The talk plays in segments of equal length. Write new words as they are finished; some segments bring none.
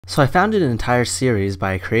So I founded an entire series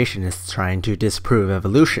by creationists trying to disprove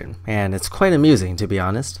evolution, and it's quite amusing to be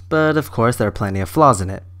honest, but of course there are plenty of flaws in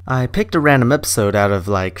it. I picked a random episode out of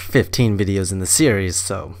like 15 videos in the series,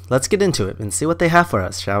 so let's get into it and see what they have for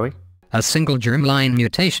us, shall we? A single germline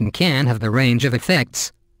mutation can have the range of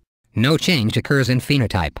effects. No change occurs in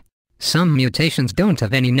phenotype. Some mutations don't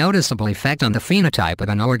have any noticeable effect on the phenotype of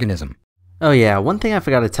an organism. Oh yeah, one thing I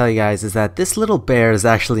forgot to tell you guys is that this little bear is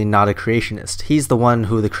actually not a creationist. He's the one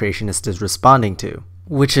who the creationist is responding to.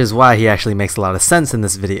 Which is why he actually makes a lot of sense in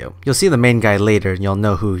this video. You'll see the main guy later and you'll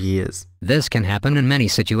know who he is. This can happen in many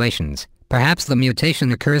situations. Perhaps the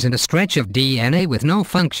mutation occurs in a stretch of DNA with no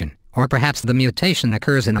function, or perhaps the mutation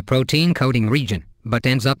occurs in a protein coding region, but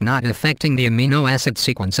ends up not affecting the amino acid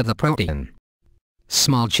sequence of the protein.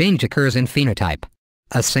 Small change occurs in phenotype.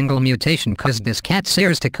 A single mutation caused this cat's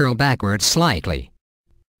ears to curl backwards slightly.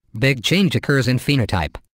 Big change occurs in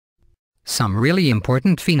phenotype. Some really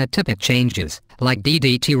important phenotypic changes, like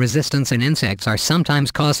DDT resistance in insects, are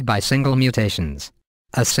sometimes caused by single mutations.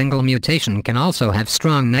 A single mutation can also have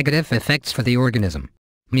strong negative effects for the organism.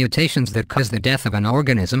 Mutations that cause the death of an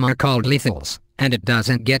organism are called lethals, and it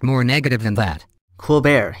doesn't get more negative than that. Cool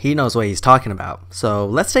bear, he knows what he's talking about. So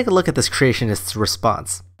let's take a look at this creationist's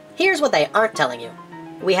response. Here's what they aren't telling you.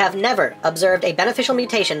 We have never observed a beneficial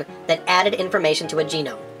mutation that added information to a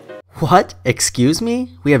genome. What? Excuse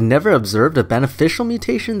me? We have never observed a beneficial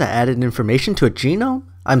mutation that added information to a genome?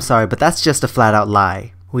 I'm sorry, but that's just a flat-out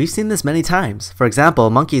lie. We've seen this many times. For example,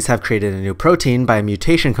 monkeys have created a new protein by a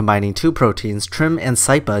mutation combining two proteins, trim and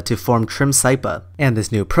SIPA, to form trim-SIPA. And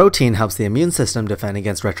this new protein helps the immune system defend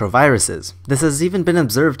against retroviruses. This has even been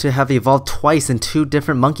observed to have evolved twice in two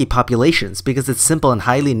different monkey populations because it's simple and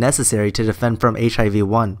highly necessary to defend from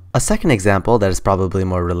HIV-1. A second example that is probably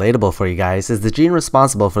more relatable for you guys is the gene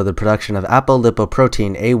responsible for the production of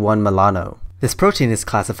apolipoprotein A1 melano. This protein is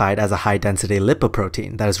classified as a high-density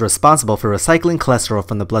lipoprotein that is responsible for recycling cholesterol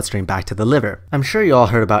from the bloodstream back to the liver. I'm sure you all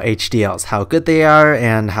heard about HDLs, how good they are,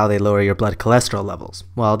 and how they lower your blood cholesterol levels.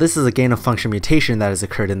 Well, this is a gain-of-function mutation that has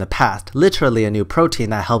occurred in the past, literally a new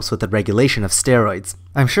protein that helps with the regulation of steroids.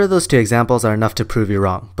 I'm sure those two examples are enough to prove you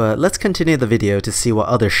wrong, but let's continue the video to see what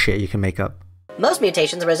other shit you can make up. Most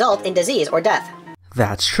mutations result in disease or death.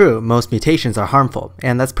 That's true, most mutations are harmful,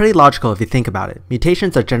 and that's pretty logical if you think about it.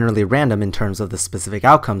 Mutations are generally random in terms of the specific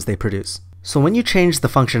outcomes they produce. So when you change the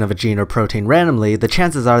function of a gene or protein randomly, the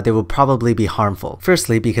chances are they will probably be harmful.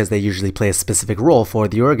 Firstly, because they usually play a specific role for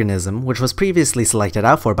the organism, which was previously selected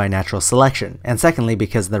out for by natural selection, and secondly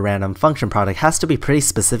because the random function product has to be pretty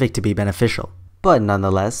specific to be beneficial. But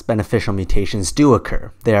nonetheless, beneficial mutations do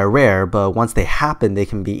occur. They are rare, but once they happen, they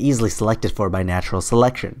can be easily selected for by natural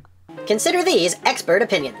selection. Consider these expert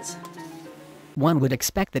opinions. One would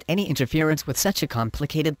expect that any interference with such a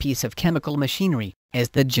complicated piece of chemical machinery as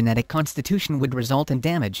the genetic constitution would result in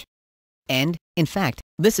damage. And, in fact,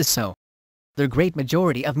 this is so. The great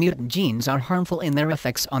majority of mutant genes are harmful in their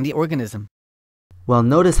effects on the organism. Well,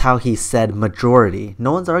 notice how he said majority.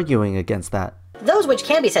 No one's arguing against that. Those which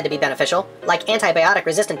can be said to be beneficial, like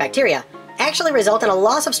antibiotic-resistant bacteria, actually result in a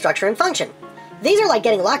loss of structure and function. These are like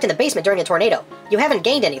getting locked in the basement during a tornado. You haven't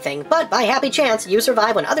gained anything, but by happy chance, you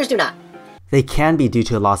survive when others do not. They can be due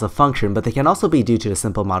to a loss of function, but they can also be due to a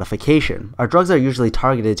simple modification. Our drugs are usually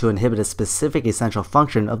targeted to inhibit a specific essential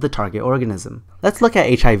function of the target organism. Let's look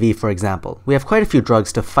at HIV for example. We have quite a few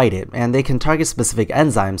drugs to fight it, and they can target specific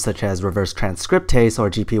enzymes such as reverse transcriptase or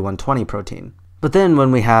GP120 protein. But then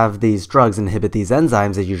when we have these drugs inhibit these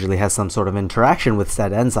enzymes, it usually has some sort of interaction with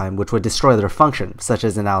said enzyme which would destroy their function, such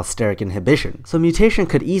as an allosteric inhibition. So mutation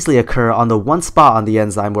could easily occur on the one spot on the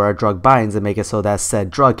enzyme where our drug binds and make it so that said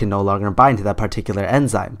drug can no longer bind to that particular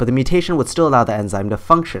enzyme, but the mutation would still allow the enzyme to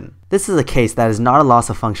function. This is a case that is not a loss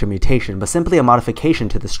of function mutation, but simply a modification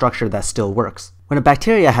to the structure that still works. When a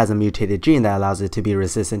bacteria has a mutated gene that allows it to be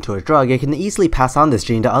resistant to a drug, it can easily pass on this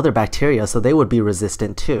gene to other bacteria so they would be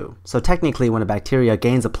resistant too. So technically when a bacteria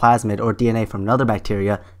gains a plasmid or DNA from another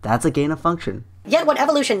bacteria, that's a gain of function. Yet what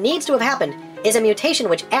evolution needs to have happened is a mutation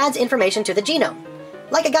which adds information to the genome.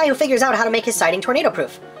 Like a guy who figures out how to make his sighting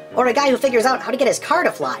tornado-proof, or a guy who figures out how to get his car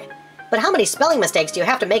to fly. But how many spelling mistakes do you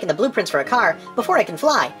have to make in the blueprints for a car before it can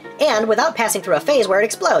fly, and without passing through a phase where it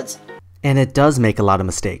explodes? And it does make a lot of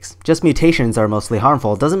mistakes. Just mutations are mostly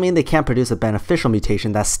harmful doesn't mean they can't produce a beneficial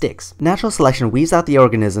mutation that sticks. Natural selection weeds out the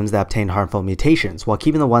organisms that obtain harmful mutations, while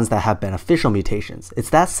keeping the ones that have beneficial mutations.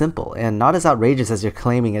 It's that simple, and not as outrageous as you're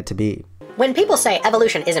claiming it to be. When people say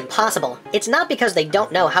evolution is impossible, it's not because they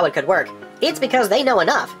don't know how it could work. It's because they know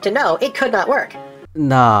enough to know it could not work.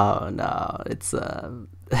 No,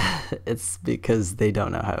 it's because they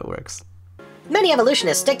don't know how it works. Many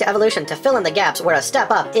evolutionists stick to evolution to fill in the gaps where a step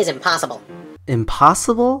up is impossible.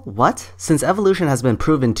 Impossible? What? Since evolution has been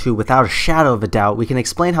proven to, without a shadow of a doubt, we can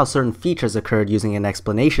explain how certain features occurred using an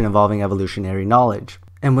explanation involving evolutionary knowledge.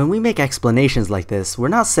 And when we make explanations like this, we're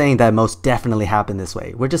not saying that it most definitely happened this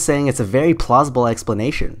way. We're just saying it's a very plausible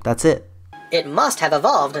explanation. That's it. It must have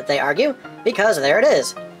evolved, they argue, because there it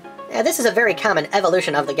is. This is a very common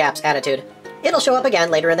evolution of the gaps attitude. It'll show up again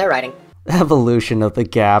later in their writing. Evolution of the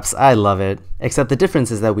gaps, I love it. Except the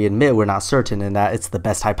difference is that we admit we're not certain and that it's the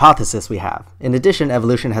best hypothesis we have. In addition,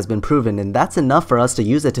 evolution has been proven and that's enough for us to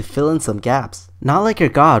use it to fill in some gaps. Not like your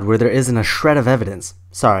God where there isn't a shred of evidence.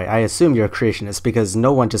 Sorry, I assume you're a creationist because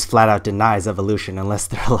no one just flat out denies evolution unless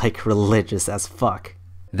they're like religious as fuck.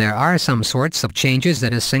 There are some sorts of changes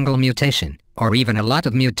that a single mutation, or even a lot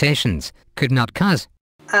of mutations, could not cause.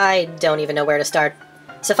 I don't even know where to start.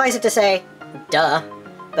 Suffice it to say, duh.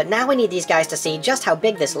 But now we need these guys to see just how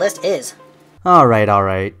big this list is.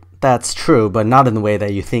 Alright. That's true, but not in the way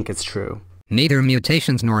that you think it's true. Neither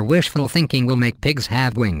mutations nor wishful thinking will make pigs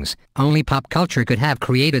have wings. Only pop culture could have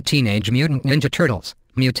created Teenage Mutant Ninja Turtles.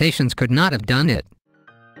 Mutations could not have done it.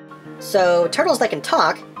 So, turtles that can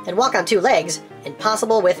talk and walk on 2 legs,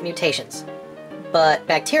 impossible with mutations. But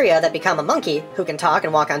bacteria that become a monkey who can talk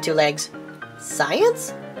and walk on 2 legs,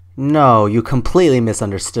 science? No, you completely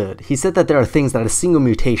misunderstood. He said that there are things that a single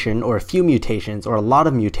mutation, or a few mutations, or a lot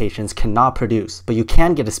of mutations cannot produce, but you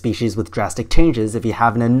can get a species with drastic changes if you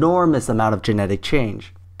have an enormous amount of genetic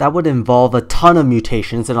change. That would involve a ton of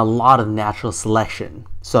mutations and a lot of natural selection.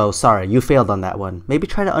 So, sorry, you failed on that one. Maybe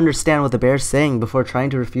try to understand what the bear's saying before trying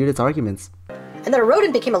to refute its arguments. And that a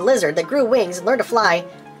rodent became a lizard that grew wings and learned to fly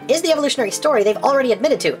is the evolutionary story they've already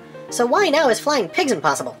admitted to, so why now is flying pigs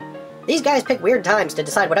impossible? These guys pick weird times to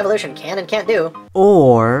decide what evolution can and can't do.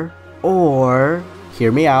 Or,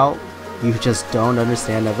 hear me out, you just don't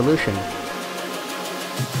understand evolution.